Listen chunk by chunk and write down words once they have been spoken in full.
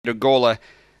to Gawler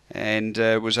and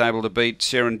was able to beat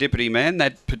Serendipity Man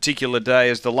that particular day.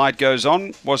 As the light goes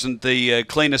on, wasn't the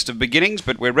cleanest of beginnings,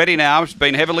 but we're ready now. It's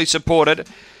been heavily supported.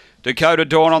 Dakota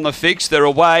Dawn on the fix. They're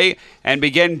away and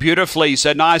begin beautifully.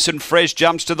 So Nice and Fresh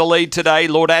jumps to the lead today.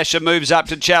 Lord Asher moves up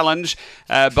to challenge.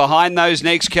 Behind those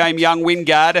next came Young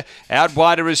Wingard. Out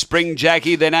wider is Spring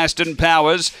Jackie, then Aston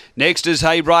Powers. Next is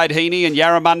Haybride Heaney and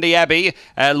Yarramundi Abbey.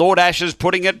 Lord Asher's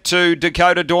putting it to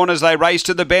Dakota Dawn as they race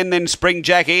to the bend, then Spring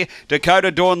Jackie. Dakota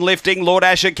Dawn lifting. Lord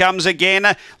Asher comes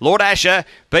again. Lord Asher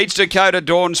beats Dakota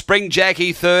Dawn. Spring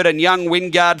Jackie third and Young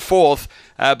Wingard fourth.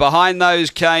 Behind those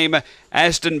came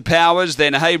Aston Powers,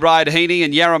 then Haybride Heaney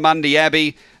and Yarramundi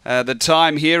Abbey. The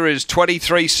time here is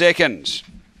 23 seconds.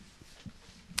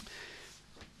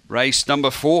 Race number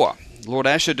 4. Lord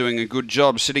Asher doing a good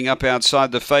job sitting up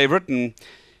outside the favourite and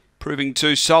proving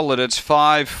too solid. It's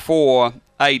 5, 4,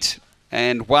 8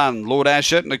 and 1. Lord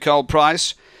Asher, Nicole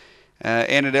Price,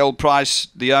 N&L Price,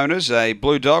 the owners. A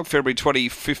Blue Dog, February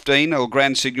 2015. El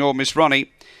Grand Signor, Miss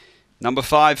Ronnie. Number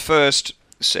 5 first.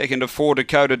 Second of 4,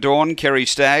 Dakota Dawn, Kerry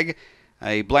Stagg.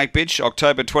 A Black Bitch,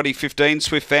 October 2015,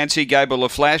 Swift Fancy, Gable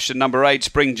Flash. And number 8,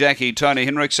 Spring Jackie, Tony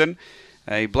Henriksen.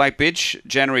 A Black Bitch,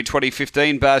 January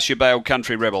 2015, Barsha Bale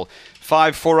Country Rebel.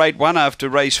 5, 4, 8, 1 after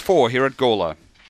race 4 here at Gawler.